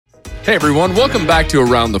Hey everyone, welcome back to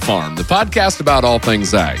Around the Farm, the podcast about all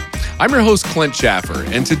things ag. I'm your host, Clint Schaffer,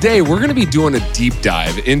 and today we're going to be doing a deep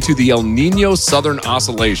dive into the El Nino Southern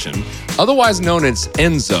Oscillation, otherwise known as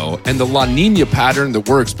ENSO, and the La Nina pattern that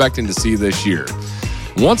we're expecting to see this year.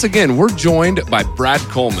 Once again, we're joined by Brad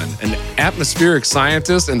Coleman, an atmospheric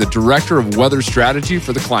scientist and the Director of Weather Strategy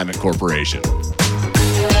for the Climate Corporation.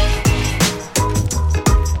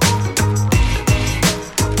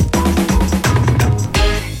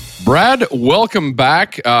 Brad, welcome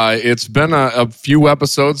back. It's been a few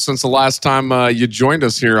episodes since the last time you joined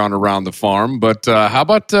us here on Around the Farm, but how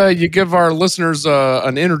about you give our listeners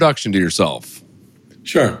an introduction to yourself?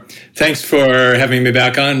 Sure. Thanks for having me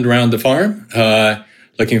back on Around the Farm.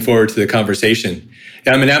 Looking forward to the conversation.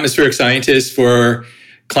 I'm an atmospheric scientist for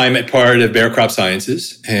climate part of Bayer Crop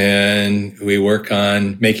Sciences, and we work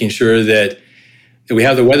on making sure that we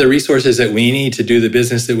have the weather resources that we need to do the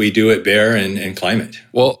business that we do at Bayer and climate.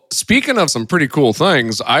 Well, speaking of some pretty cool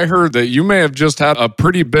things, I heard that you may have just had a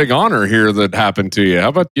pretty big honor here that happened to you. How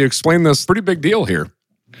about you explain this pretty big deal here?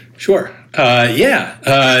 Sure. This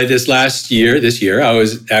year, I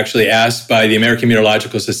was actually asked by the American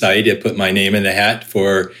Meteorological Society to put my name in the hat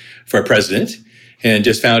for president, and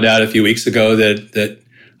just found out a few weeks ago that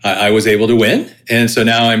I was able to win. And so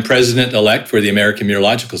now I'm president-elect for the American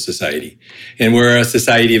Meteorological Society. And we're a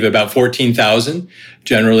society of about 14,000,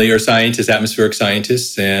 generally are scientists, atmospheric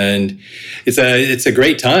scientists. And it's a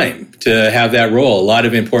great time to have that role. A lot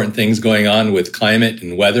of important things going on with climate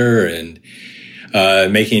and weather and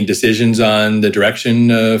making decisions on the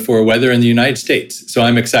direction for weather in the United States. So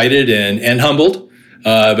I'm excited and humbled,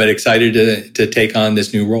 but excited to take on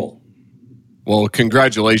this new role. Well,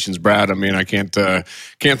 congratulations, Brad. I mean, I can't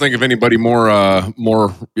think of anybody more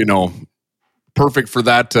perfect for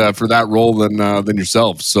that role than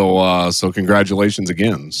yourself. So congratulations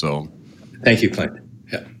again. So, thank you, Clint.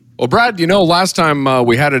 Yeah. Well, Brad, last time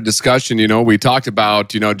we had a discussion, we talked about,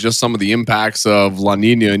 just some of the impacts of La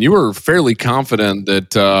Nina, and you were fairly confident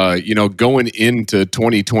that, going into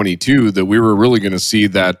 2022, that we were really going to see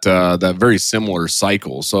that very similar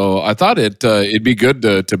cycle. So I thought it'd be good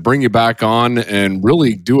to bring you back on and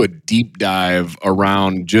really do a deep dive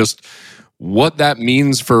around just what that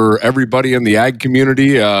means for everybody in the ag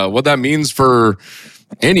community, what that means for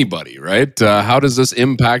anybody, right? How does this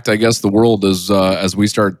impact, I guess, the world as we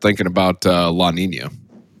start thinking about La Nina?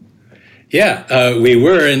 Yeah, we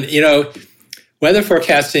were. And, weather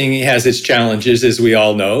forecasting has its challenges, as we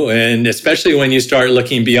all know. And especially when you start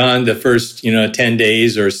looking beyond the first, 10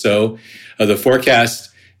 days or so of the forecast,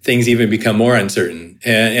 things even become more uncertain.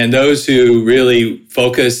 And those who really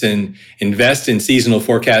focus and invest in seasonal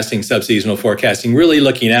forecasting, subseasonal forecasting, really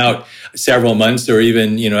looking out several months or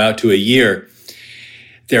even, out to a year,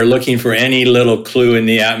 they're looking for any little clue in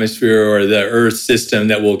the atmosphere or the Earth system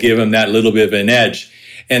that will give them that little bit of an edge.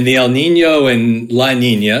 And the El Nino and La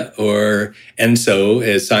Nina, or ENSO,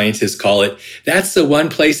 as scientists call it, that's the one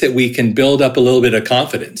place that we can build up a little bit of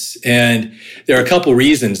confidence. And there are a couple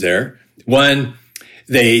reasons there. One,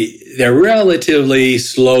 they're relatively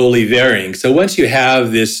slowly varying. So once you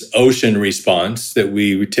have this ocean response that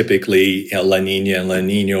we typically, La Nina and La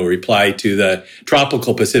Nina reply to the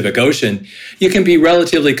tropical Pacific Ocean, you can be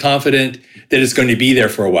relatively confident that it's going to be there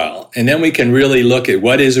for a while. And then we can really look at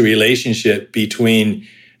what is a relationship between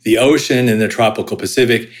the ocean and the tropical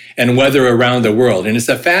Pacific and weather around the world. And it's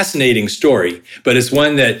a fascinating story, but it's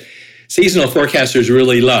one that seasonal forecasters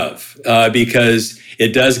really love because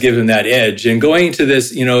it does give them that edge. And going into this,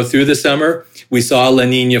 through the summer, we saw La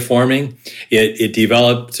Nina forming. It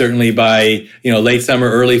developed certainly by, late summer,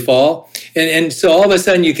 early fall. And so all of a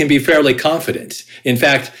sudden you can be fairly confident. In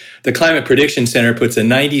fact, the Climate Prediction Center puts a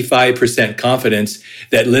 95% confidence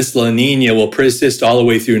that this La Nina will persist all the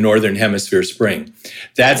way through Northern Hemisphere spring.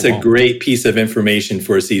 That's a great piece of information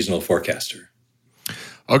for a seasonal forecaster.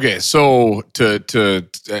 Okay, so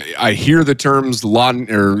I hear the terms La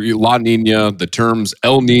Nina, the terms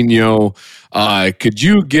El Nino. Could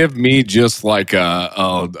you give me just like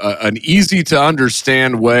an easy to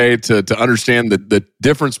understand way to understand the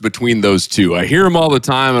difference between those two? I hear them all the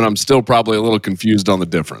time, and I'm still probably a little confused on the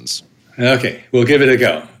difference. Okay, we'll give it a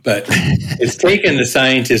go. But it's taken the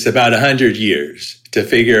scientists about 100 years to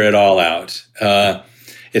figure it all out.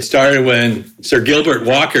 It started when Sir Gilbert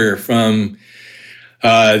Walker from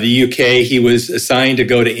the UK, he was assigned to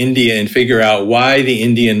go to India and figure out why the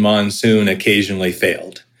Indian monsoon occasionally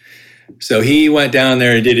failed. So he went down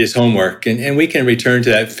there and did his homework, and we can return to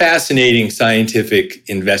that fascinating scientific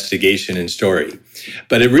investigation and story.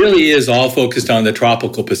 But it really is all focused on the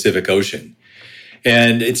tropical Pacific Ocean.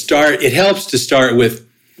 And it helps to start with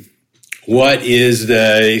what is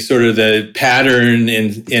the sort of the pattern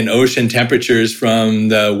in ocean temperatures from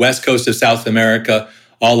the west coast of South America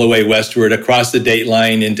all the way westward across the date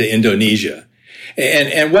line into Indonesia.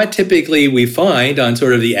 And what typically we find on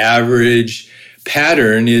sort of the average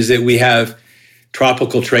pattern is that we have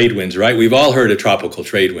tropical trade winds, right? We've all heard of tropical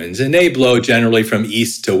trade winds, and they blow generally from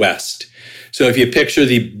east to west. So if you picture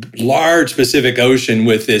the large Pacific Ocean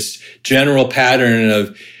with this general pattern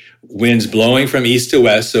of winds blowing from east to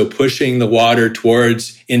west, so pushing the water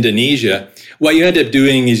towards Indonesia, what you end up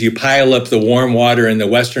doing is you pile up the warm water in the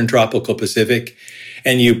western tropical Pacific,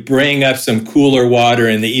 and you bring up some cooler water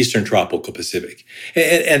in the eastern tropical Pacific.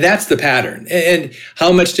 And that's the pattern. And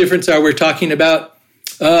how much difference are we talking about?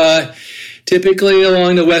 Typically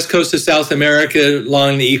along the west coast of South America,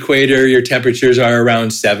 along the equator, your temperatures are around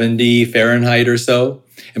 70 Fahrenheit or so.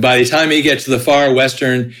 And by the time you get to the far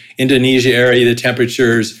western Indonesia area, the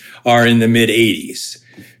temperatures are in the mid-80s.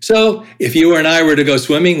 So if you and I were to go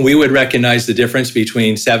swimming, we would recognize the difference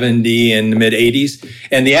between 70 and the mid-80s.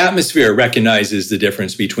 And the atmosphere recognizes the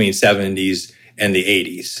difference between 70s and the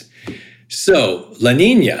 80s. So La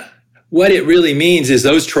Nina, what it really means is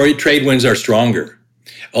those trade winds are stronger.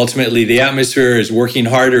 Ultimately, the atmosphere is working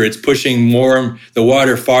harder. It's pushing more the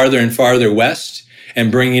water farther and farther west and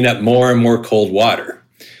bringing up more and more cold water.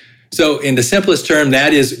 So in the simplest term,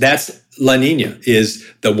 that's La Nina, is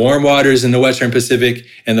the warm waters in the Western Pacific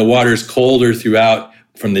and the waters colder throughout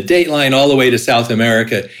from the date line all the way to South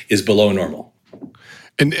America is below normal.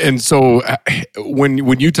 And so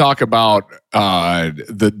when you talk about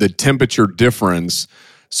the temperature difference,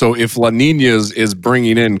 so if La Nina is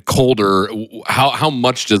bringing in colder, how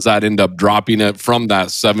much does that end up dropping it from that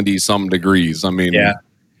 70-some degrees? I mean, yeah,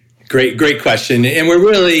 great question. And we're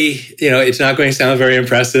really, it's not going to sound very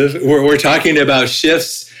impressive. We're talking about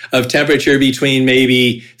shifts of temperature between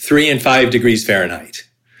maybe 3 and 5 degrees Fahrenheit.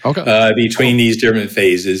 Okay. Between these different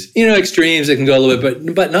phases. Extremes, it can go a little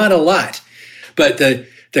bit, but not a lot. But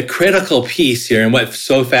the critical piece here, and what's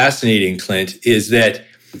so fascinating, Clint, is that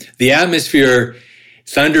the atmosphere,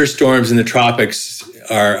 thunderstorms in the tropics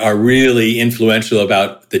are really influential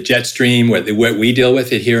about the jet stream, what we deal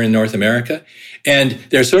with it here in North America. And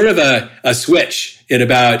there's sort of a switch at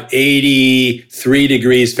about 83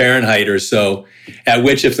 degrees Fahrenheit or so, at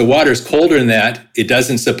which if the water's colder than that, it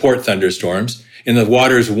doesn't support thunderstorms. And the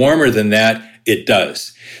water's warmer than that, it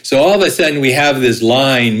does. So all of a sudden, we have this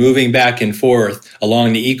line moving back and forth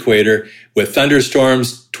along the equator with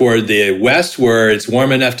thunderstorms toward the west where it's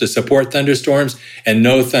warm enough to support thunderstorms and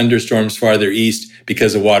no thunderstorms farther east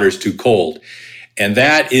because the water's too cold. And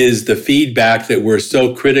that is the feedback that we're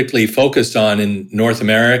so critically focused on in North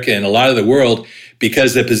America and a lot of the world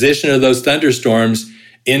because the position of those thunderstorms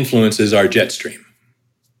influences our jet stream.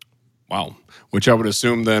 Wow. Which I would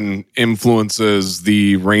assume then influences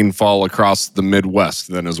the rainfall across the Midwest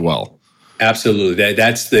then as well. Absolutely.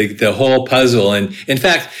 That's the whole puzzle. And in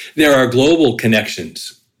fact, there are global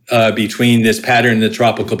connections between this pattern and the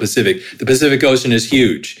tropical Pacific. The Pacific Ocean is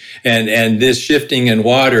huge. And this shifting in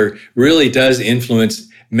water really does influence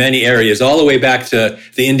many areas, all the way back to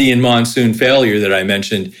the Indian monsoon failure that I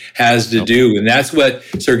mentioned has to do. And that's what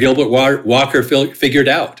Sir Gilbert Walker figured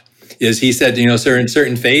out. Is he said, sir, in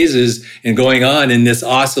certain phases and going on in this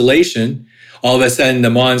oscillation, all of a sudden the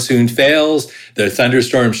monsoon fails, the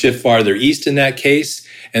thunderstorms shift farther east in that case,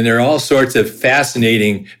 and there are all sorts of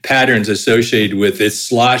fascinating patterns associated with this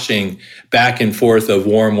sloshing back and forth of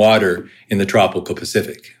warm water in the tropical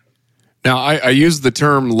Pacific. Now, I use the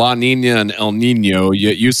term La Nina and El Nino.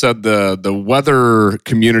 You said the weather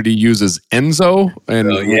community uses ENSO, and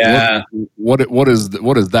what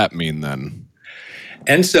does that mean then?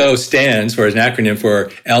 ENSO stands for, as an acronym for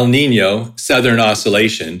El Nino, Southern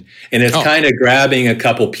Oscillation, and it's kind of grabbing a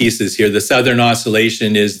couple pieces here. The Southern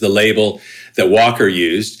Oscillation is the label that Walker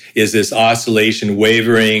used, is this oscillation,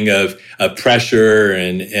 wavering of pressure,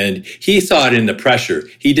 and he saw it in the pressure.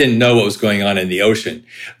 He didn't know what was going on in the ocean,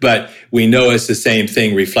 but we know it's the same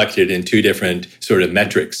thing reflected in two different sort of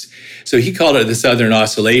metrics. So he called it the Southern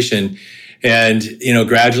Oscillation. And,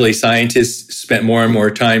 gradually scientists spent more and more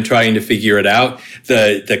time trying to figure it out.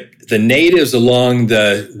 The natives along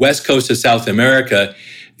the west coast of South America,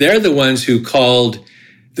 they're the ones who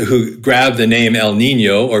grabbed the name El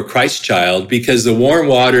Nino or Christ child because the warm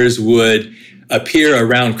waters would appear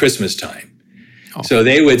around Christmas time. Oh. So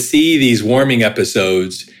they would see these warming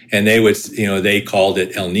episodes and they called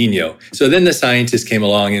it El Nino. So then the scientists came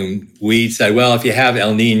along and we said, well, if you have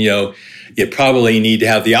El Nino, you probably need to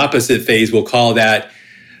have the opposite phase. We'll call that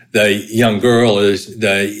the young girl or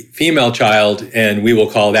the female child, and we will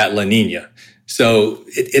call that La Nina. So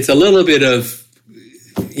it's a little bit of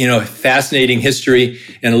fascinating history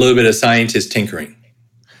and a little bit of scientist tinkering.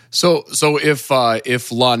 So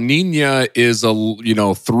if La Nina is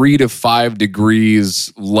 3 to 5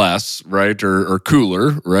 degrees less, right, or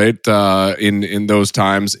cooler, right, in those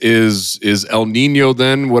times, is El Nino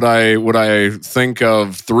then would I think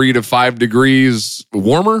of 3 to 5 degrees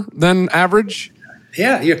warmer than average?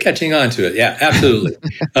 Yeah, you're catching on to it. Yeah, absolutely.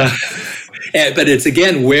 But it's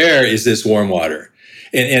again, where is this warm water?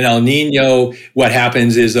 In El Nino, what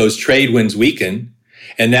happens is those trade winds weaken,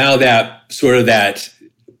 and now that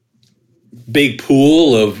big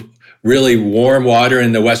pool of really warm water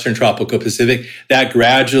in the Western tropical Pacific, that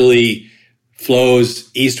gradually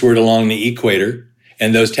flows eastward along the equator,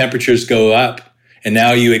 and those temperatures go up. And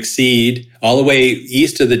now you exceed all the way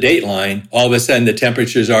east of the date line. All of a sudden, the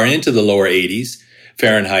temperatures are into the lower 80s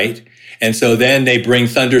Fahrenheit. And so then they bring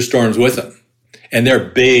thunderstorms with them. And they're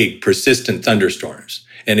big, persistent thunderstorms.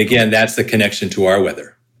 And again, that's the connection to our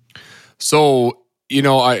weather. So,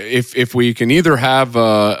 if we can either have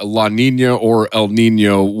La Nina or El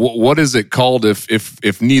Nino, what is it called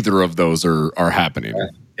if neither of those are happening?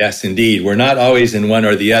 Yes, indeed. We're not always in one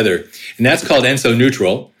or the other. And that's called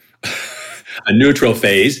ensoneutral. A neutral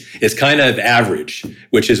phase is kind of average,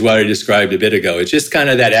 which is what I described a bit ago. It's just kind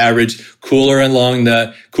of that average, cooler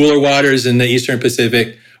waters in the Eastern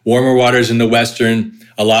Pacific, warmer waters in the Western,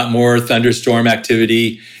 a lot more thunderstorm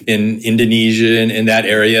activity in Indonesia and in that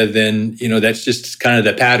area than, that's just kind of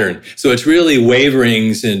the pattern. So it's really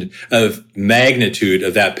waverings of magnitude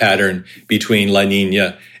of that pattern between La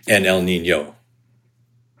Nina and El Nino.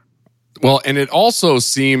 Well, and it also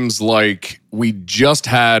seems like we just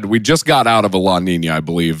got out of a La Nina, I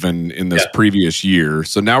believe, in this previous year.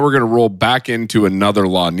 So now we're going to roll back into another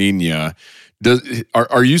La Nina.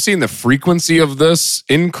 Are you seeing the frequency of this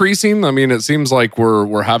increasing? I mean, it seems like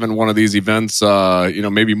we're having one of these events,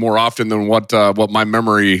 maybe more often than what my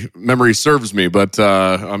memory serves me. But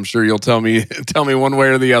I'm sure you'll tell me one way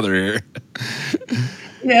or the other here.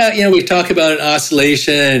 Yeah, we talk about an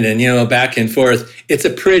oscillation and, back and forth. It's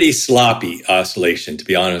a pretty sloppy oscillation, to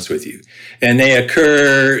be honest with you. And they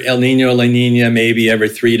occur, El Nino, La Nina, maybe every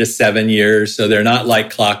 3 to 7 years. So they're not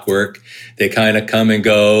like clockwork. They kind of come and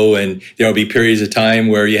go. And there will be periods of time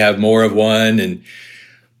where you have more of one and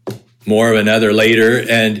more of another later.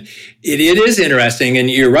 And it is interesting.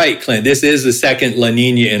 And you're right, Clint. This is the second La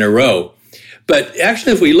Nina in a row. But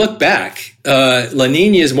actually, if we look back, La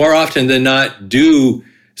Ninas more often than not do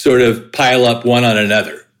sort of pile up one on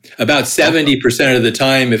another. About 70% of the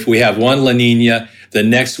time, if we have one La Nina, the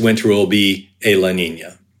next winter will be a La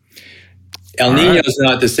Nina. El Nino is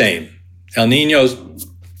not the same. El Ninos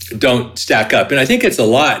don't stack up. And I think it's a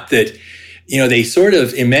lot that, they sort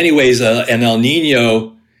of, in many ways, an El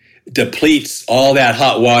Nino depletes all that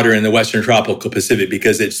hot water in the Western tropical Pacific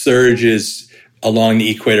because it surges along the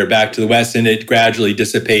equator back to the west, and it gradually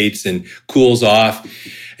dissipates and cools off.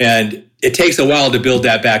 And it takes a while to build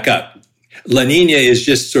that back up. La Nina is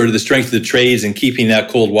just sort of the strength of the trades and keeping that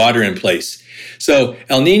cold water in place. So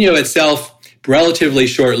El Nino itself, relatively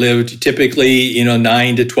short-lived, typically,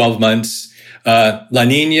 9 to 12 months. La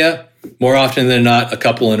Nina, more often than not, a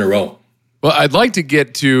couple in a row. Well, I'd like to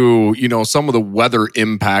get to, some of the weather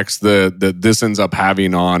impacts that this ends up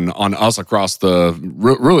having on us across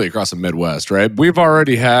really across the Midwest, right? We've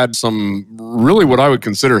already had some really what I would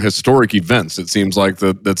consider historic events, it seems like,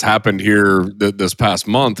 that's happened here this past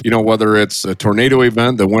month. Whether it's a tornado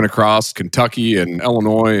event that went across Kentucky and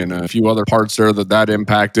Illinois and a few other parts there that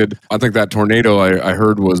impacted. I think that tornado I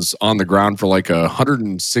heard was on the ground for like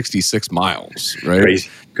 166 miles, right?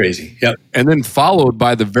 Crazy. Yep. And then followed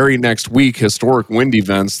by the very next week, historic wind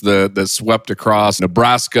events that swept across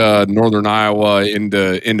Nebraska, northern Iowa,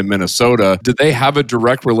 into Minnesota. Did they have a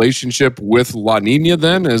direct relationship with La Nina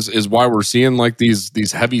then? Is why we're seeing like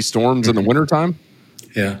these heavy storms in the wintertime?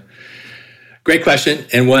 Yeah. Great question.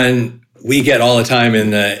 And one we get all the time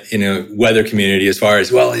in the weather community as far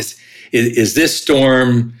as, well, is this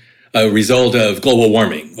storm a result of global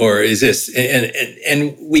warming? Or is this,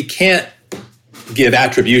 and we can't give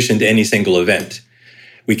attribution to any single event.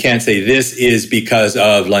 We can't say this is because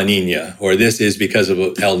of La Nina or this is because of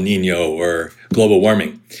El Nino or global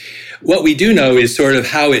warming. What we do know is sort of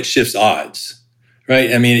how it shifts odds,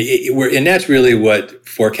 right? I mean, and that's really what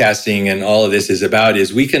forecasting and all of this is about,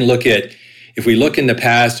 is we can look at, if we look in the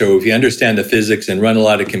past or if we understand the physics and run a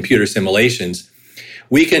lot of computer simulations,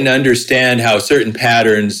 we can understand how certain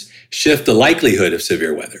patterns shift the likelihood of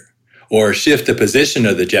severe weather or shift the position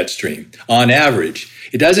of the jet stream on average.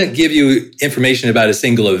 It doesn't give you information about a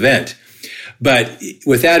single event. But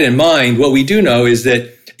with that in mind, what we do know is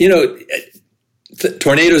that,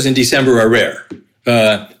 tornadoes in December are rare.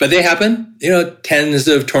 But they happen, tens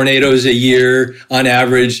of tornadoes a year on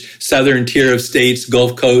average, southern tier of states,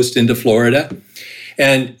 Gulf Coast into Florida.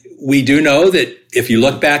 And we do know that if you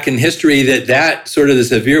look back in history, that sort of the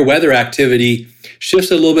severe weather activity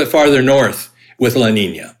shifts a little bit farther north with La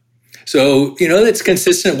Nina. So, that's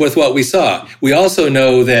consistent with what we saw. We also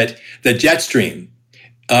know that the jet stream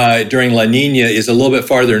during La Nina is a little bit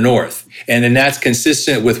farther north. And then that's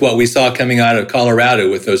consistent with what we saw coming out of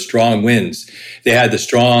Colorado with those strong winds. They had the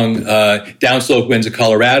strong downslope winds of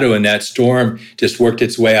Colorado, and that storm just worked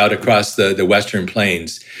its way out across the western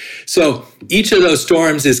plains. So each of those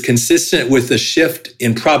storms is consistent with the shift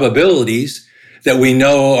in probabilities that we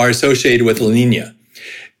know are associated with La Nina.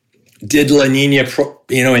 Did La Nina,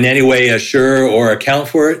 in any way assure or account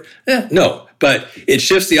for it? No, but it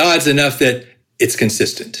shifts the odds enough that it's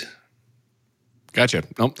consistent. Gotcha.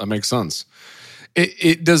 Nope, that makes sense.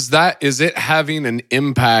 Is it having an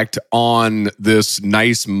impact on this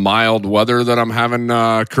nice mild weather that I'm having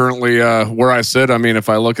currently where I sit? I mean, if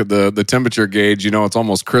I look at the temperature gauge, it's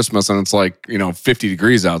almost Christmas and it's like, 50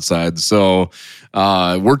 degrees outside. So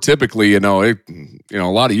we're typically, a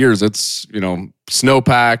lot of years it's,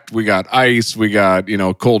 snow-packed, we got ice, we got,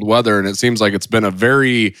 cold weather, and it seems like it's been a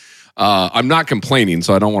very I'm not complaining,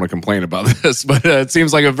 so I don't want to complain about this, but it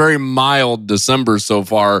seems like a very mild December so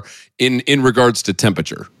far in regards to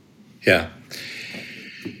temperature. Yeah.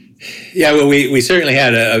 Yeah, well, we certainly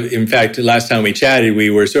had in fact, last time we chatted, we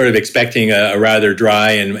were sort of expecting a rather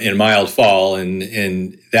dry and mild fall,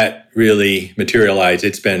 and that really materialized.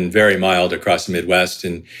 It's been very mild across the Midwest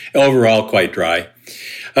and overall quite dry.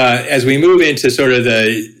 As we move into sort of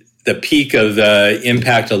the peak of the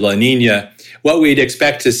impact of La Nina, what we'd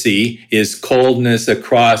expect to see is coldness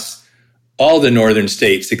across all the northern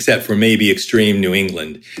states, except for maybe extreme New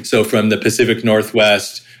England. So from the Pacific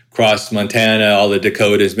Northwest, across Montana, all the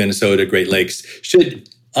Dakotas, Minnesota, Great Lakes, should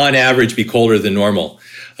on average be colder than normal.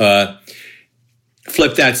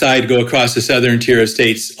 Flip that side, go across the southern tier of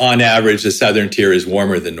states, on average, the southern tier is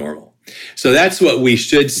warmer than normal. So that's what we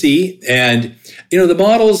should see. And the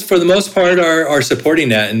models, for the most part, are supporting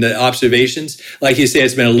that. And the observations, like you say,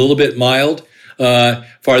 it's been a little bit mild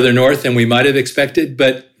farther north than we might have expected.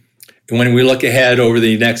 But when we look ahead over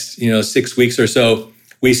the next, 6 weeks or so,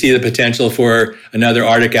 we see the potential for another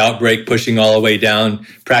Arctic outbreak pushing all the way down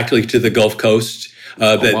practically to the Gulf Coast,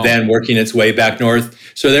 then working its way back north.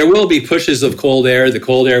 So there will be pushes of cold air. The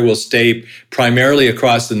cold air will stay primarily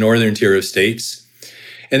across the northern tier of states.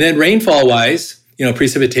 And then rainfall-wise,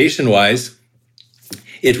 precipitation-wise,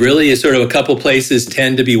 it really is sort of a couple places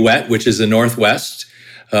tend to be wet, which is the Northwest,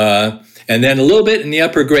 and then a little bit in the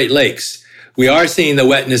upper Great Lakes. We are seeing the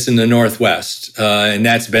wetness in the Northwest, and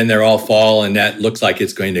that's been there all fall, and that looks like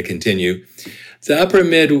it's going to continue. The upper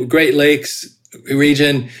mid Great Lakes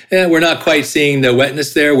region, we're not quite seeing the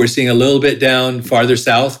wetness there. We're seeing a little bit down farther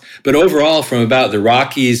south, but overall from about the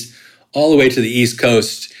Rockies all the way to the East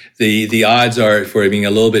Coast, the odds are for it being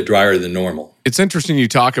a little bit drier than normal. It's interesting you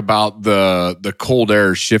talk about the cold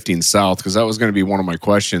air shifting south, because that was going to be one of my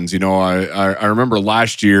questions. I remember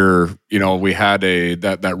last year, we had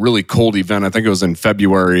that really cold event. I think it was in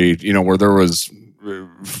February, where there was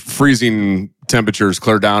freezing temperatures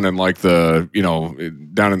clear down in like down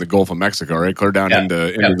in the Gulf of Mexico, right? Clear down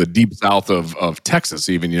into the deep south of Texas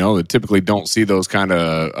even, that typically don't see those kind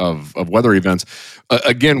of weather events.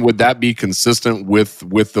 Again, would that be consistent with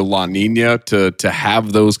the La Nina to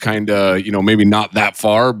have those kind of, maybe not that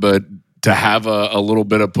far, but to have a little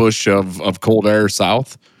bit of push of cold air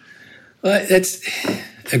south? That's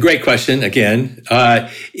a great question again.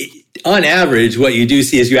 On average, what you do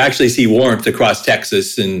see is you actually see warmth across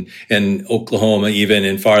Texas and Oklahoma even,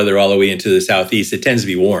 and farther all the way into the southeast. It tends to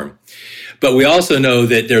be warm. But we also know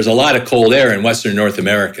that there's a lot of cold air in Western North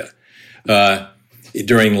America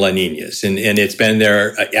during La Ninas. And it's been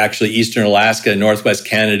there, actually, Eastern Alaska, Northwest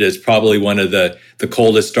Canada is probably one of the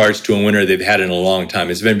coldest starts to a winter they've had in a long time.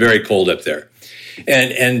 It's been very cold up there.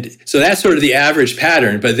 And so that's sort of the average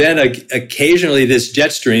pattern. But then occasionally this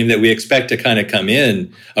jet stream that we expect to kind of come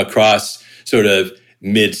in across sort of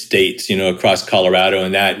mid-states, across Colorado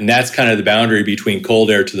and that's kind of the boundary between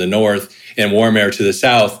cold air to the north and warm air to the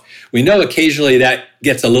south. We know occasionally that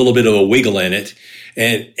gets a little bit of a wiggle in it.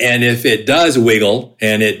 And if it does wiggle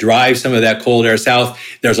and it drives some of that cold air south,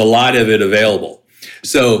 there's a lot of it available.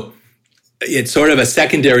 So it's sort of a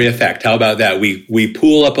secondary effect. How about that? We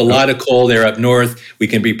pool up a lot of cold air up north. We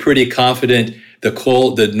can be pretty confident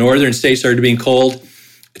the northern states are being cold.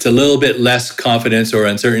 It's a little bit less confidence or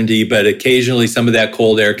uncertainty, but occasionally some of that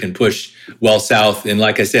cold air can push well south. And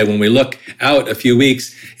like I said, when we look out a few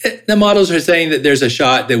weeks, the models are saying that there's a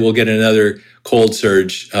shot that we'll get another cold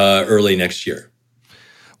surge early next year.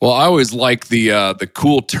 Well, I always like the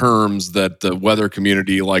cool terms that the weather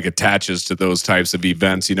community like attaches to those types of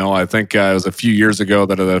events. I think it was a few years ago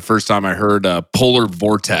that the first time I heard polar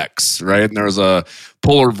vortex, right? And there was a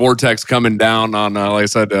polar vortex coming down on, like I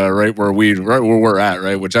said, right where we're at,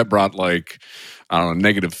 right? Which I brought like, I don't know,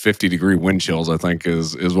 negative 50-degree wind chills, I think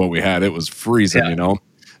is what we had. It was freezing,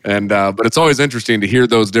 And but it's always interesting to hear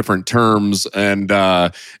those different terms, and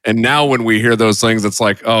now when we hear those things, it's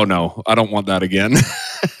like, oh no, I don't want that again.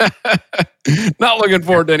 Not looking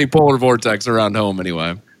forward to any polar vortex around home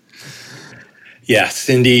anyway. Yes,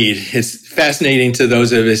 indeed. It's fascinating to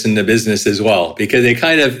those of us in the business as well, because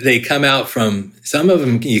they come out from, some of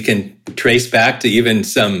them you can trace back to even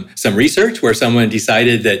some research where someone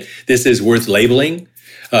decided that this is worth labeling.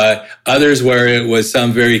 Others where it was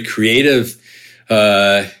some very creative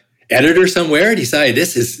editor somewhere decided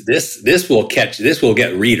this will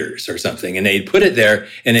get readers or something, and they put it there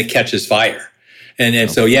and it catches fire.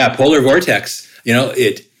 And so polar vortex,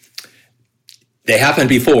 they happened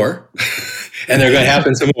before and they're going to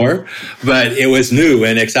happen some more, but it was new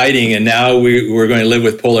and exciting, and now we're going to live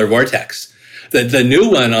with polar vortex. The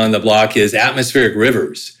new one on the block is atmospheric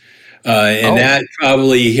rivers. That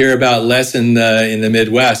probably you hear about less in the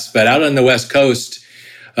Midwest, but out on the West Coast,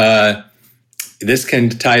 this can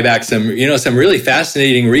tie back some really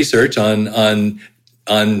fascinating research on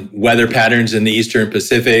weather patterns in the Eastern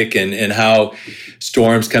Pacific and how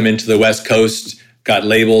storms come into the West Coast. Got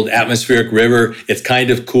labeled atmospheric river. It's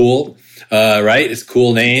kind of cool, right? It's a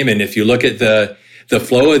cool name. And if you look at the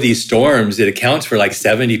flow of these storms, it accounts for like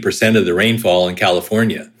 70% of the rainfall in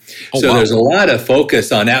California. There's a lot of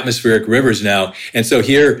focus on atmospheric rivers now. And so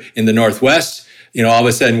here in the Northwest, all of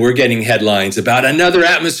a sudden we're getting headlines about another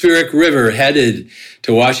atmospheric river headed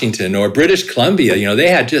to Washington, or British Columbia. They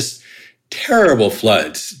had just terrible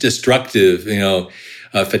floods, destructive,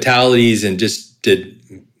 fatalities, and just did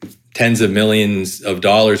tens of millions of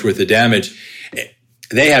dollars worth of damage.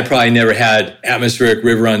 They had probably never had atmospheric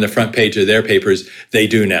river on the front page of their papers. They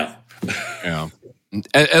do now. Yeah.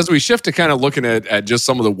 As we shift to kind of looking at just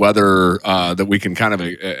some of the weather that we can kind of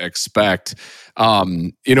expect, I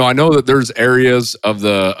know that there's areas of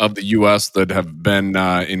the U.S. that have been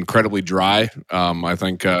incredibly dry. I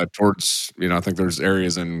think I think there's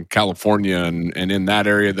areas in California and in that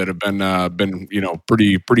area that have been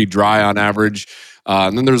pretty dry on average.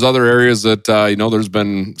 And then there's other areas that there's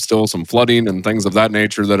been still some flooding and things of that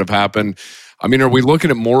nature that have happened. I mean, are we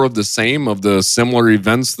looking at more of the same, of the similar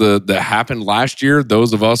events that happened last year?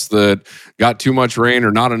 Those of us that got too much rain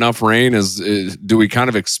or not enough rain, do we kind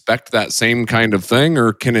of expect that same kind of thing,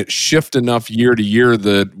 or can it shift enough year to year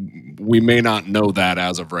that we may not know that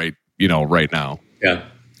as of right now? Yeah.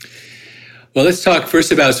 Well, let's talk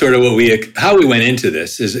first about sort of how we went into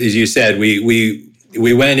this. As you said, we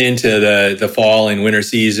went into the fall and winter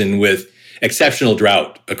season with exceptional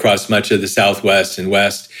drought across much of the Southwest and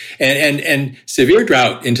West, and severe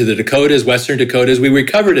drought into the Dakotas, Western Dakotas. We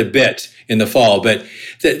recovered a bit in the fall, but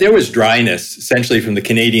there was dryness essentially from the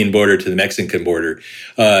Canadian border to the Mexican border.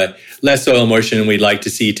 Less soil moisture than we'd like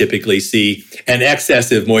to typically see, and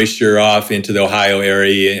excessive moisture off into the Ohio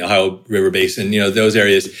area, Ohio River Basin, those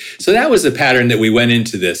areas. So that was the pattern that we went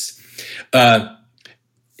into this.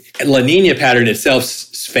 La Nina pattern itself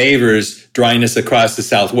favors dryness across the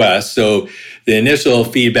Southwest. So the initial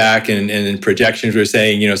feedback and projections were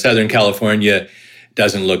saying, Southern California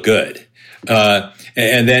doesn't look good.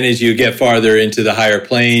 And then as you get farther into the higher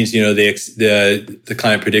plains, the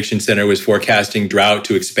Climate Prediction Center was forecasting drought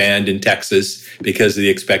to expand in Texas because of the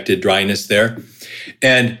expected dryness there.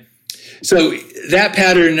 And so that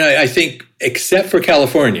pattern, I think, except for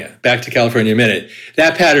California, back to California a minute,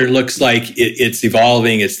 that pattern looks like it's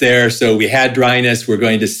evolving, it's there. So we had dryness, we're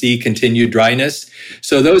going to see continued dryness.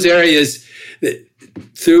 So those areas,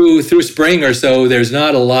 through spring or so, there's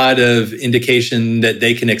not a lot of indication that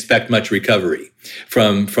they can expect much recovery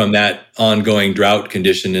from that ongoing drought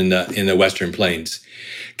condition in the Western Plains.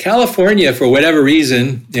 California, for whatever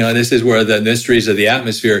reason, this is where the mysteries of the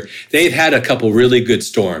atmosphere, they've had a couple really good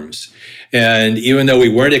storms. And even though we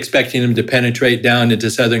weren't expecting them to penetrate down into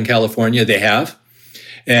Southern California, they have.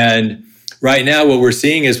 And right now, what we're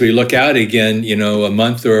seeing as we look out again, a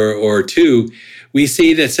month or two, we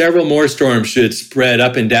see that several more storms should spread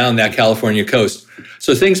up and down that California coast.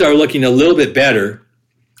 So things are looking a little bit better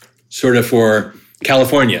sort of for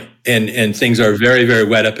California. And things are very, very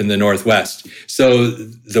wet up in the Northwest. So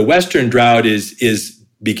the Western drought is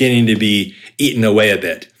beginning to be eaten away a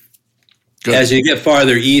bit. Good. As you get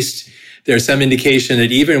farther east, There's some indication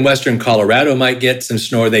that even Western Colorado might get some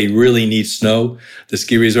snow. They really need snow. The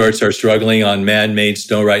ski resorts are struggling on man-made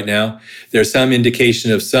snow right now. There's some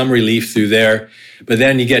indication of some relief through there. But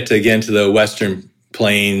then you get again to the Western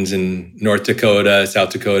Plains and North Dakota,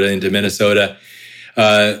 South Dakota, into Minnesota.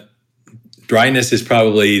 Dryness is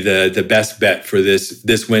probably the best bet for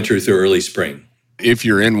this winter through early spring. If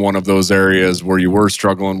you're in one of those areas where you were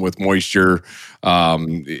struggling with moisture,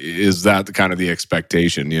 is that kind of the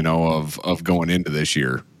expectation, of going into this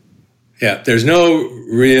year? Yeah, there's no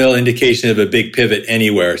real indication of a big pivot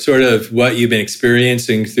anywhere. Sort of what you've been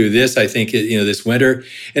experiencing through this, I think, this winter.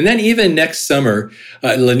 And then even next summer,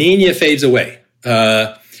 La Nina fades away.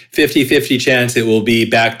 50-50 chance it will be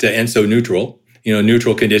back to ENSO neutral.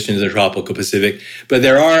 Neutral conditions in the tropical Pacific. But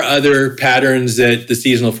there are other patterns that the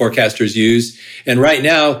seasonal forecasters use. And right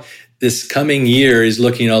now, this coming year is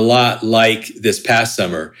looking a lot like this past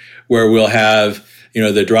summer, where we'll have,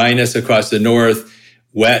 the dryness across the north,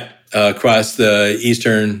 wet across the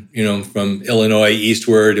eastern, from Illinois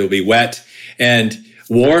eastward, it'll be wet, and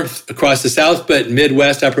warmth across the south, but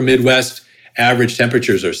Midwest, upper Midwest, average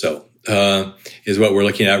temperatures or so. Is what we're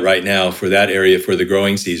looking at right now for that area for the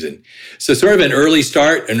growing season. So sort of an early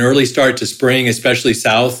start to spring, especially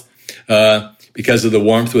south, because of the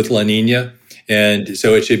warmth with La Nina. And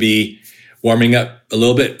so it should be warming up a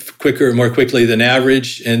little bit more quickly than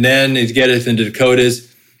average. And then as you get it into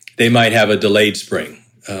Dakotas, they might have a delayed spring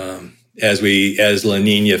as La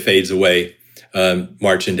Nina fades away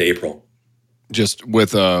March into April. Just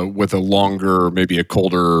with a longer, maybe a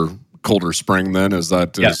colder spring then? Is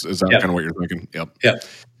that kind of what you're thinking? Yep. Yeah.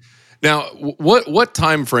 Now, what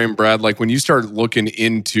time frame, Brad, like when you start looking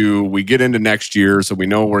we get into next year, so we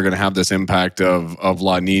know we're going to have this impact of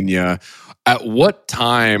La Nina. At what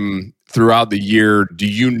time throughout the year do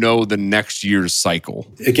you know the next year's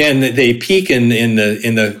cycle? Again, they peak in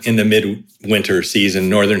the midwinter season,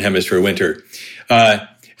 northern hemisphere winter. And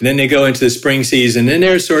then they go into the spring season. And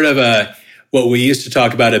there's sort of what we used to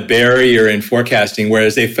talk about, a barrier in forecasting,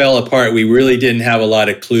 whereas they fell apart, we really didn't have a lot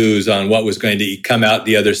of clues on what was going to come out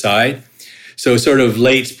the other side. So sort of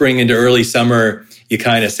late spring into early summer, you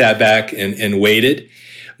kind of sat back and waited.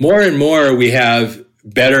 More and more, we have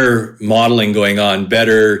better modeling going on,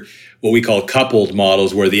 better what we call coupled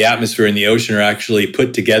models, where the atmosphere and the ocean are actually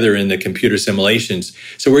put together in the computer simulations.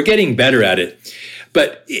 So we're getting better at it.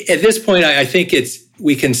 But at this point, I think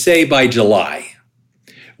we can say by July,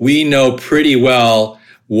 we know pretty well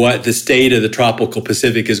what the state of the tropical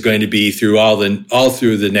Pacific is going to be through all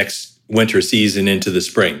through the next winter season into the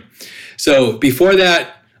spring. So before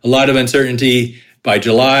that, a lot of uncertainty. By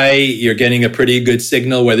July, you're getting a pretty good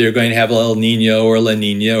signal whether you're going to have El Nino or La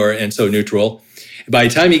Nina or ENSO neutral. By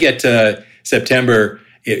the time you get to September,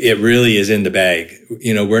 it really is in the bag.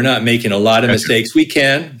 We're not making a lot of mistakes. We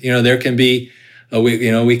can, there can be.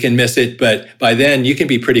 We can miss it, but by then you can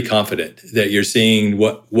be pretty confident that you're seeing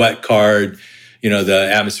what card, the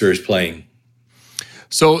atmosphere is playing.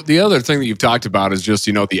 So the other thing that you've talked about is just,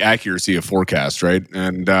 the accuracy of forecast, right?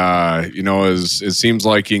 And, it seems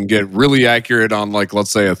like you can get really accurate on, like,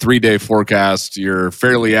 let's say a 3-day forecast. You're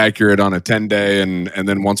fairly accurate on a 10-day. And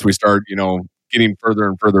then once we start, getting further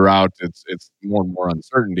and further out, it's more and more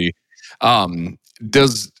uncertainty.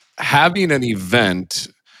 Does having an event,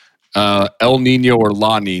 El Nino or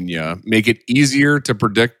La Nina, make it easier to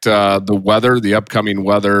predict the weather, the upcoming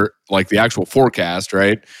weather, like the actual forecast,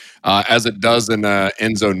 right? As it does in an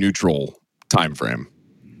ENSO neutral time frame?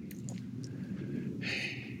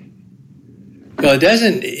 Well,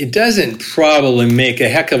 it doesn't probably make a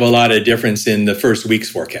heck of a lot of difference in the first week's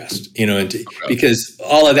forecast, because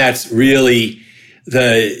all of that's really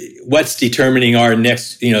what's determining our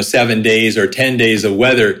next, 7 days or 10 days of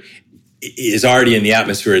weather is already in the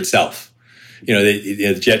atmosphere itself.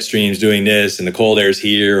 The jet stream's doing this and the cold air's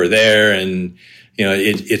here or there. And,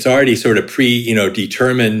 it's already sort of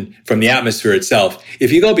determined from the atmosphere itself.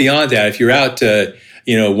 If you go beyond that, if you're out to,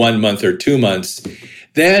 1 month or 2 months,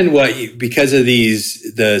 then because of the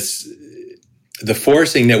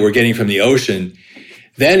forcing that we're getting from the ocean,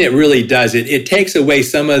 then it really does. It takes away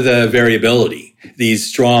some of the variability. These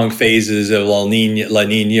strong phases of La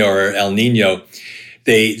Nina or El Nino,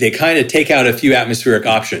 they kind of take out a few atmospheric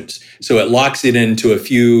options. So it locks it into a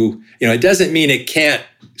few, it doesn't mean it can't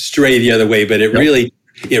stray the other way, but it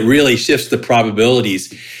really shifts the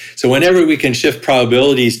probabilities. So whenever we can shift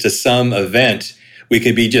probabilities to some event, we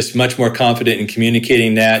could be just much more confident in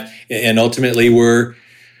communicating that. And ultimately we're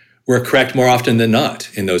correct more often than not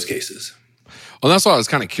in those cases. Well, that's why I was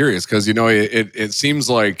kind of curious because, it seems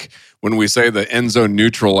like when we say the end zone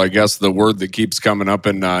neutral, I guess the word that keeps coming up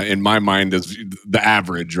in my mind is the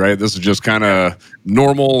average, right? This is just kind of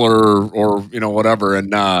normal or whatever. And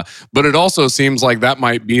but it also seems like that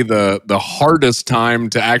might be the hardest time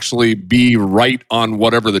to actually be right on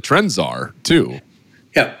whatever the trends are too.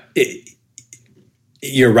 Yeah,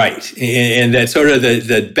 you're right. And that sort of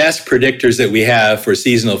the best predictors that we have for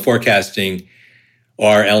seasonal forecasting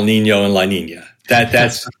are El Nino and La Nina.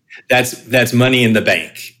 That's money in the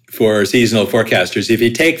bank for seasonal forecasters. If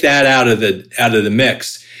you take that out of the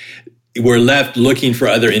mix, we're left looking for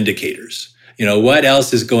other indicators. What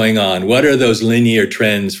else is going on? What are those linear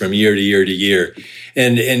trends from year to year to year?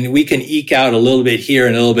 And we can eke out a little bit here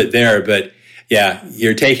and a little bit there, but yeah,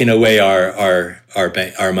 you're taking away our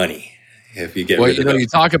money. If you get rid of you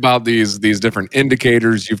talk about these different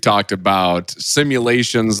indicators. You've talked about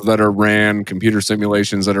simulations that are ran, computer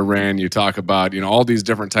simulations that are ran. You talk about all these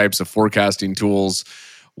different types of forecasting tools.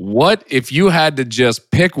 What if you had to just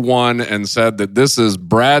pick one and said that this is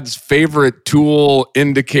Brad's favorite tool,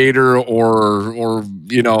 indicator, or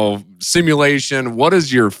simulation? What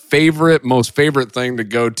is your most favorite thing to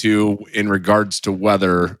go to in regards to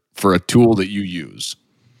weather for a tool that you use?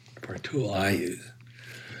 For a tool I use.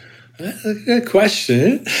 That's a good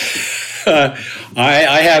question.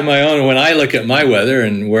 I have my own. When I look at my weather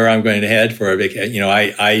and where I'm going to head for a vacation,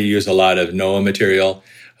 I use a lot of NOAA material.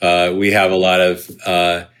 We have a lot of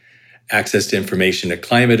access to information to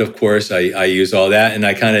climate, of course. I use all that, and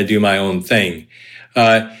I kind of do my own thing.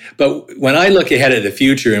 But when I look ahead at the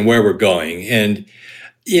future and where we're going, and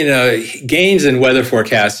gains in weather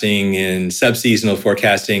forecasting and subseasonal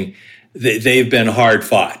forecasting, they've been hard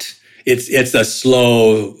fought. It's a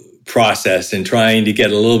slow process and trying to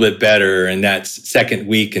get a little bit better, and that's second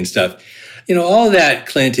week and stuff. All that,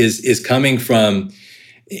 Clint, is coming from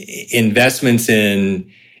investments in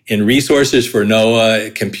resources for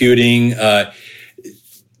NOAA, computing.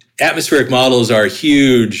 Atmospheric models are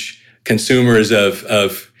huge consumers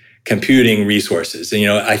of computing resources. And,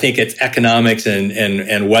 I think it's economics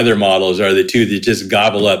and weather models are the two that just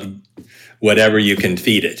gobble up whatever you can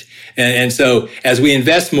feed it. And so as we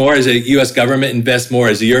invest more, as a U.S. government invests more,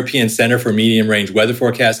 as the European Center for Medium Range Weather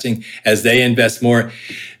Forecasting, as they invest more,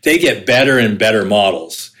 they get better and better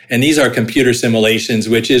models. And these are computer simulations,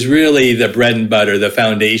 which is really the bread and butter, the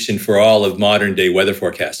foundation for all of modern day weather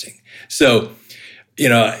forecasting. So,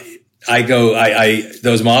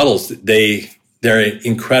 those models, they're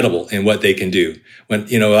incredible in what they can do. When,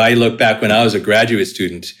 I look back when I was a graduate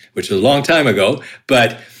student, which was a long time ago,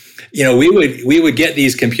 but we would get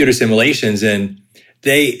these computer simulations and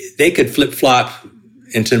they could flip-flop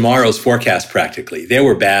in tomorrow's forecast practically. They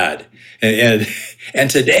were bad. And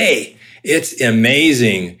today, it's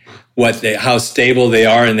amazing how stable they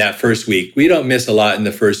are in that first week. We don't miss a lot in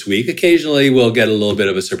the first week. Occasionally, we'll get a little bit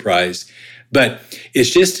of a surprise. But it's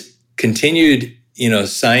just continued,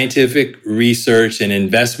 scientific research and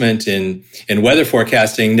investment in weather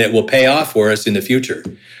forecasting that will pay off for us in the future.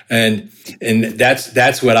 And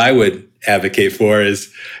that's what I would advocate for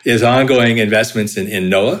is ongoing investments in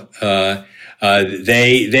NOAA.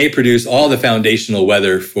 They produce all the foundational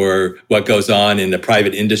weather for what goes on in the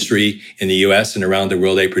private industry in the U.S. and around the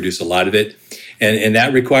world. They produce a lot of it, and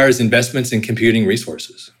that requires investments in computing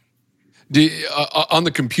resources. On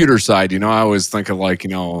the computer side, I always think of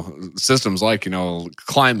systems like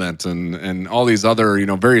climate and all these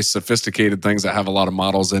other very sophisticated things that have a lot of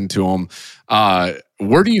models into them.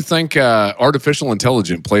 Where do you think artificial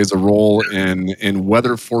intelligence plays a role in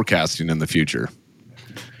weather forecasting in the future?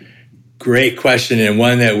 Great question, and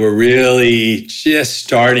one that we're really just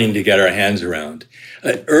starting to get our hands around.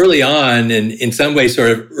 Early on, and in some ways,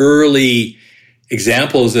 sort of early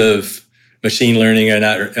examples of machine learning and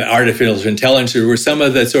artificial intelligence were some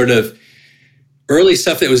of the sort of early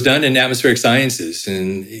stuff that was done in atmospheric sciences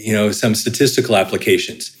and some statistical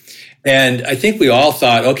applications. And I think we all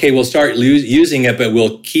thought, okay, we'll start using it, but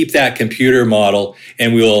we'll keep that computer model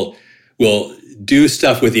and we'll do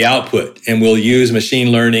stuff with the output, and we'll use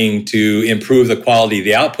machine learning to improve the quality of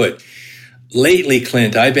the output. Lately,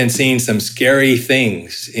 Clint, I've been seeing some scary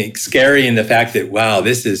things, scary in the fact that, wow,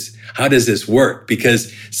 how does this work?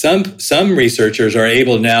 Because some researchers are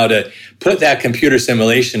able now to put that computer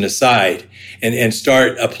simulation aside and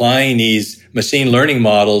start applying these machine learning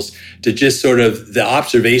models to just sort of the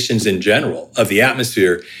observations in general of the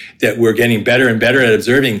atmosphere that we're getting better and better at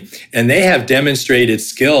observing. And they have demonstrated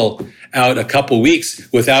skill out a couple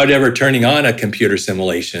weeks without ever turning on a computer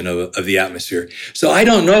simulation of the atmosphere. So I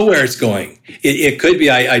don't know where it's going. It could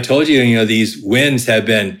be, I told you, these winds have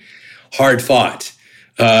been hard fought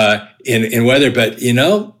in weather, but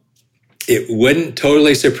it wouldn't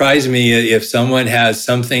totally surprise me if someone has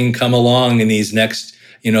something come along in these next,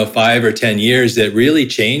 5 or 10 years that really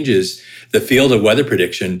changes the field of weather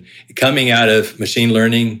prediction coming out of machine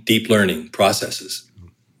learning, deep learning processes.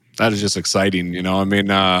 That is just exciting. I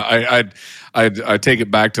mean, I take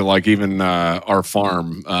it back to like even our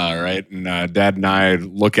farm, right? And Dad and I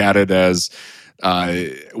look at it as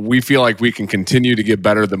we feel like we can continue to get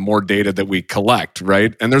better the more data that we collect,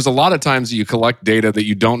 right? And there's a lot of times that you collect data that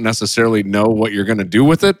you don't necessarily know what you're going to do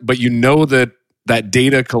with it, but you know that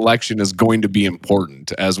data collection is going to be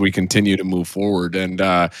important as we continue to move forward. And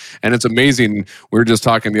it's amazing. We were just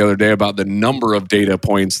talking the other day about the number of data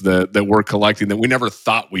points that we're collecting that we never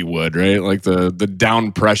thought we would, right? Like the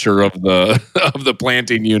down pressure of the of the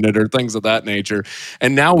planting unit or things of that nature.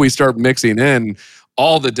 And now we start mixing in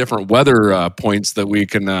all the different weather points that we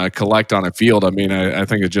can collect on a field. I mean, I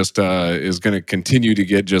think it just is going to continue to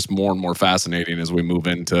get just more and more fascinating as we move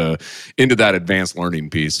into that advanced learning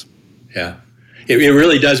piece. Yeah. It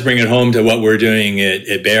really does bring it home to what we're doing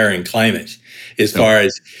at Bayer and Climate as far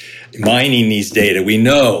as mining these data. We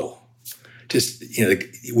know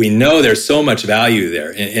there's so much value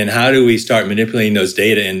there. And how do we start manipulating those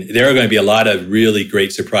data? And there are going to be a lot of really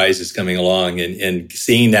great surprises coming along and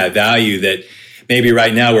seeing that value that maybe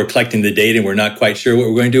right now we're collecting the data and we're not quite sure what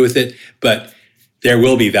we're going to do with it, but there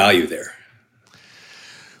will be value there.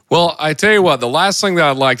 Well, I tell you what, the last thing that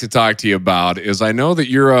I'd like to talk to you about is I know that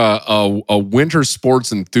you're a winter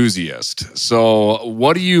sports enthusiast. So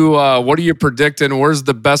what are you predicting? Where's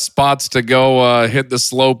the best spots to go hit the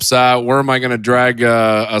slopes at? Where am I going to drag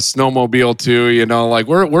a snowmobile to? Like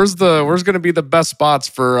where's going to be the best spots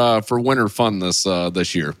for winter fun this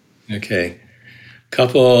year? Okay.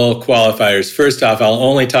 Couple qualifiers. First off, I'll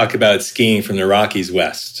only talk about skiing from the Rockies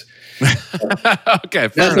west. Okay,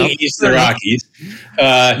 fair nothing enough. East of the Rockies.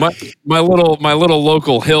 My little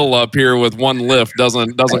local hill up here with one lift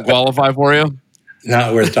doesn't qualify for you.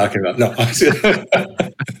 Not worth talking about. No.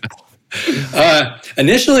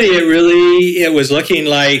 Initially, it was looking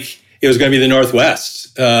like it was going to be the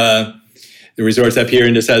Northwest. The resorts up here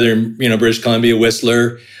into southern, British Columbia,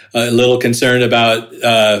 Whistler. A little concerned about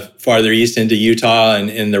farther east into Utah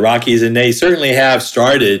and the Rockies, and they certainly have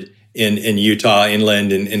started in Utah,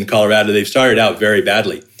 inland, and in Colorado. They've started out very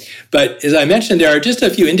badly. But as I mentioned, there are just a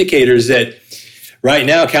few indicators that right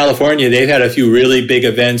now, California, they've had a few really big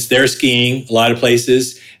events. They're skiing a lot of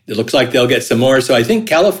places. It looks like they'll get some more. So I think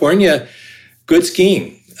California, good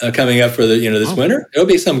skiing coming up for this winter. There'll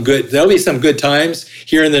be some good times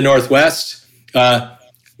here in the Northwest. We have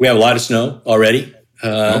a lot of snow already.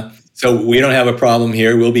 So we don't have a problem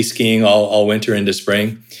here. We'll be skiing all winter into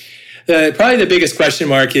spring. Probably the biggest question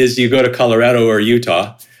mark is you go to Colorado or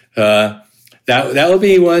Utah. That will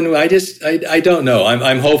be one. I don't know.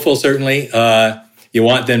 I'm hopeful. Certainly, you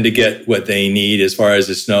want them to get what they need as far as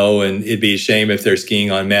the snow, and it'd be a shame if they're skiing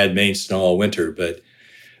on Mad Main snow all winter. But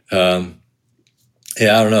I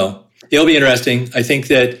don't know. It'll be interesting. I think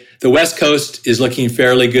that the West Coast is looking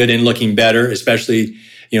fairly good and looking better, especially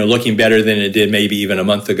looking better than it did maybe even a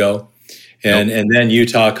month ago, and then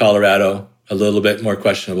Utah, Colorado, a little bit more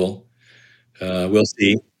questionable. We'll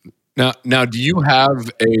see. Now, do you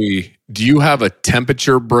have a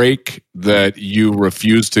temperature break that you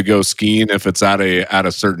refuse to go skiing if it's at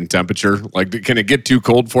a certain temperature? Like, can it get too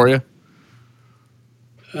cold for you?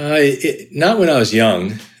 Not when I was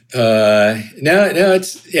young. Now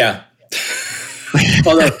it's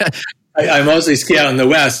Although I mostly ski out in the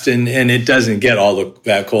West, and it doesn't get all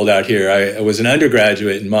that cold out here. I was an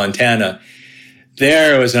undergraduate in Montana.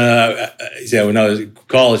 There was when I was in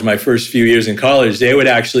college, my first few years in college, they would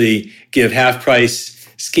actually give half-price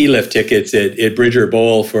ski lift tickets at Bridger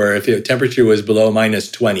Bowl for if the temperature was below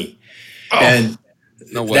 -20. Oh, and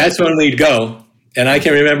that's when we'd go. And I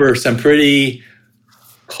can remember some pretty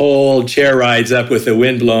cold chair rides up with the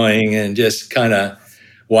wind blowing and just kind of,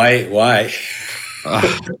 why?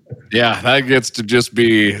 Yeah, that gets to just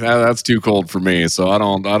be that's too cold for me. So I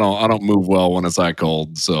don't move well when it's that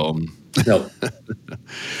cold. So no.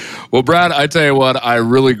 Well, Brad, I tell you what, I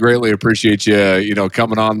really greatly appreciate you,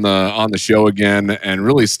 coming on the show again and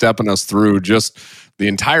really stepping us through just the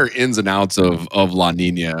entire ins and outs of La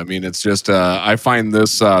Nina. I mean, it's just I find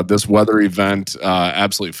this weather event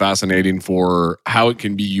absolutely fascinating for how it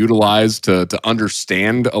can be utilized to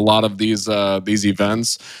understand a lot of these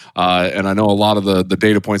events. And I know a lot of the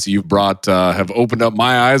data points that you've brought have opened up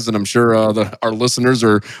my eyes, and I'm sure our listeners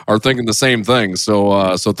are thinking the same thing.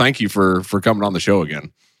 So thank you for coming on the show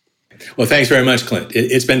again. Well, thanks very much, Clint.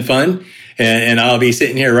 It's been fun. And I'll be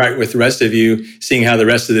sitting here right with the rest of you, seeing how the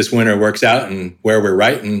rest of this winter works out and where we're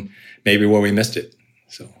right and maybe where we missed it.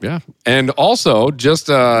 So yeah, and also just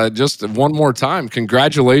one more time,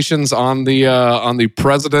 congratulations on the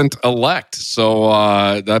president-elect. So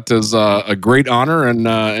that is a great honor,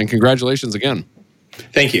 and congratulations again.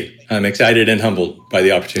 Thank you. I'm excited and humbled by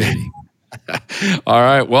the opportunity. All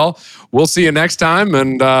right. Well, we'll see you next time,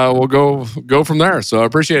 and we'll go from there. So I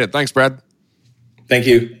appreciate it. Thanks, Brad. Thank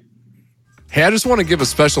you. Hey, I just want to give a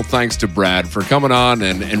special thanks to Brad for coming on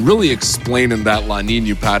and really explaining that La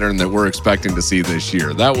Nina pattern that we're expecting to see this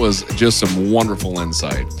year. That was just some wonderful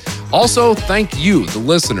insight. Also, thank you, the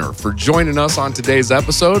listener, for joining us on today's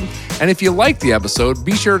episode. And if you like the episode,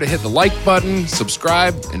 be sure to hit the like button,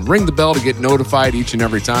 subscribe, and ring the bell to get notified each and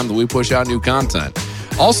every time that we push out new content.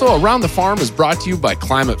 Also, Around the Farm is brought to you by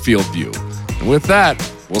Climate Field View. And with that,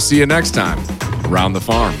 we'll see you next time, Around the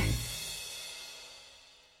Farm.